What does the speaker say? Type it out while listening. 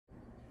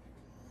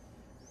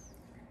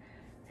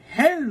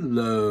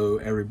Hello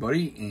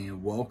everybody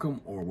and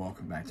welcome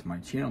back to my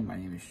channel. My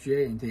name is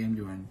Jay and today I'm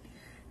doing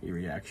a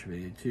reaction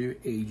video to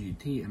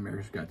AGT,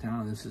 America's Got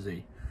Talent. This is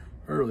a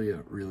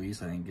earlier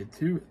release I didn't get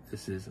to.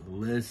 This is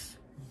Les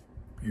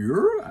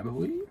Beaux, I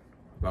believe,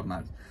 if I'm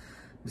not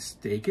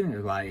mistaken.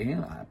 If I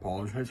am, I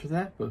apologize for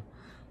that, but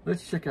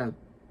let's check out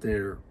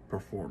their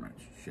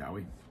performance, shall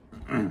we?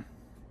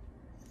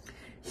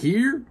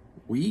 Here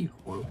we,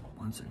 whoa,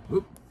 one second,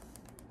 whoop.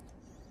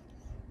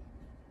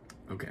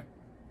 Okay.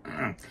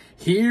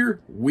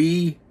 Here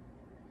we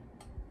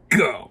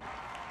go.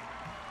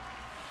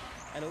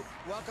 Hello.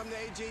 Welcome to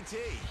AGT.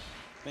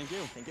 Thank you.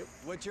 Thank you.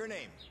 What's your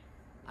name?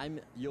 I'm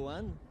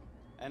Johan.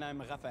 And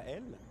I'm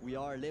Raphael. We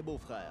are les Beaux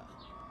Freres.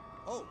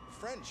 Oh,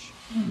 French.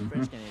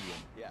 French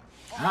Canadian. Yeah.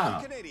 Oh, Ah.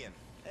 I'm Canadian.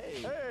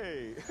 Hey.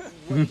 Hey!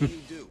 What do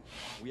you do?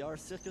 We are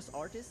circus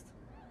artists.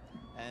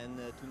 And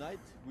tonight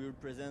we will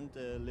present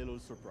a little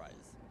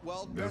surprise.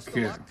 Well, best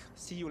Okay. of luck.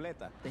 See you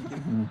later. Thank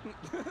you.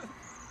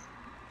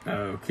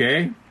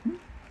 Okay.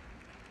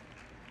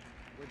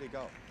 Where'd they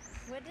go?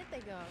 Where did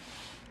they go?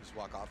 Just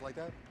walk off like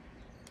that?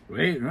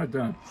 Wait, we're not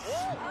done.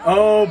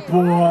 Oh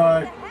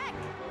boy.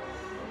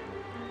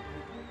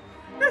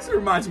 This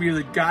reminds me of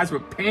the guys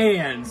with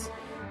pans.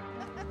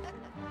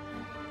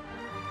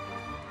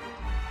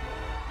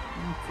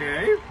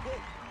 Okay.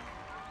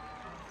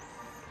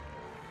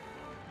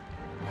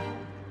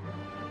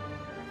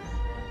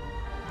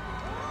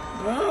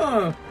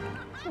 Oh.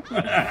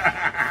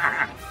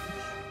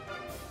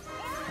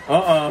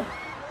 Uh-oh.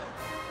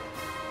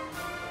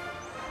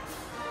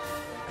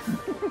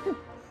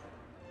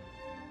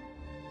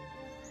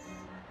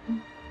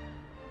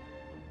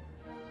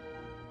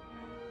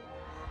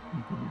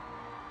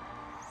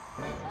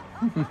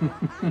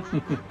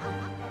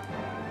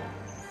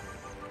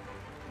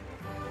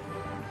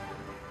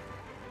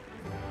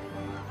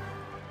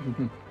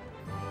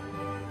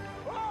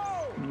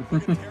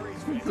 Look at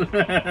Terry's face.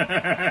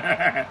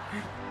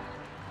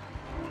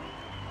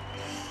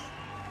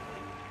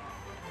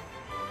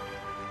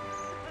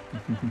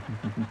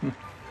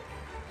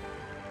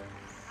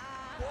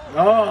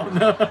 Oh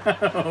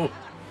no.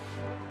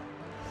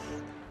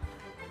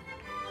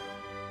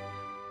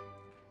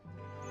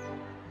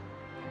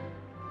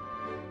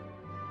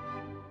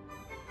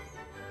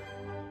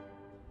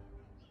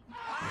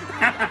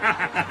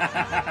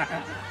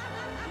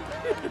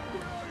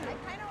 I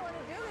kind of want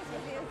to do this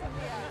with you,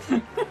 Sophia.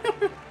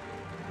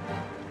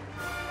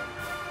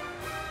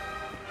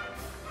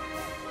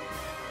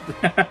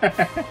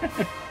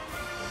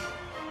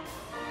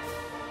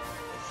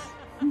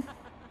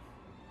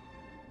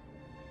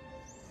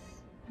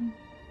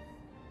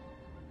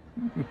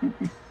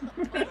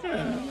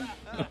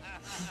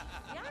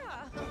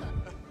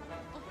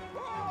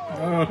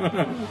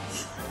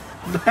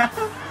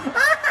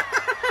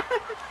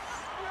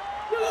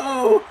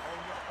 No.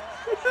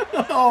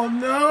 Oh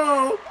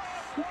no.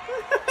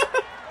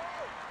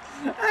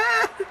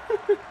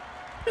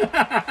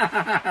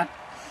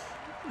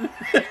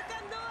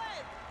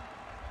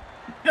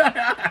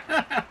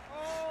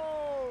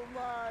 Oh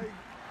my!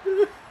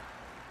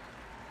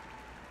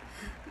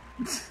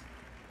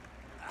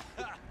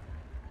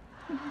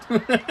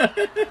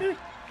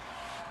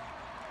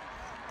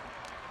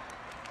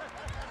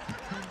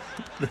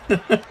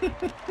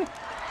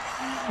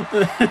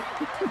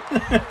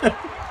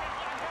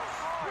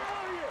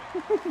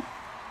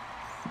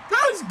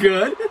 That was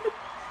good.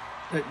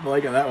 I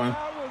like that one.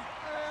 That was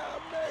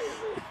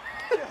amazing!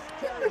 Yes,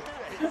 Terry's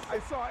face. I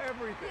saw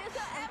everything.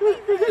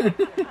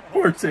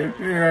 Poor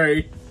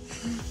Terry.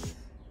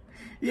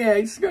 Yeah,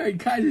 it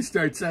kind of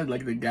starts out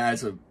like the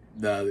guys with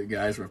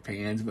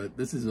pans, but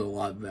this is a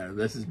lot better.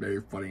 This is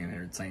very funny and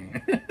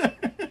entertaining.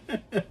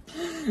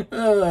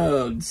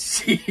 Oh,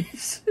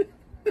 jeez.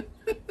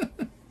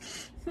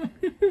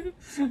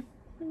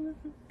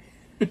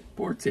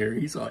 Poor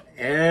Terry, he saw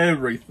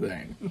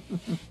everything.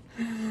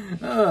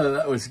 Oh,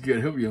 that was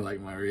good. Hope you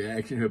liked my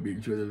reaction. Hope you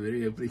enjoyed the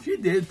video. But if you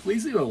did,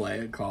 please leave a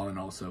like, a comment, and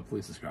also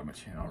please subscribe to my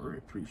channel. I really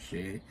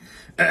appreciate it.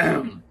 I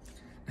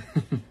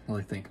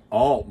want to thank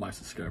all my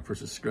subscribers for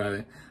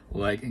subscribing,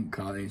 liking,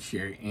 commenting,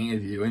 sharing, and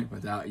viewing.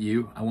 Without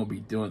you, I won't be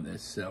doing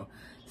this. So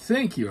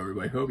thank you,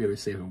 everybody. Hope you have a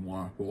safe and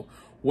wonderful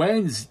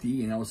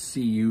Wednesday, and I'll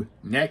see you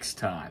next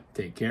time.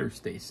 Take care,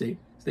 stay safe,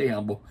 stay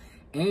humble,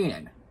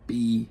 and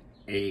be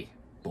a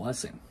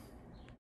blessing.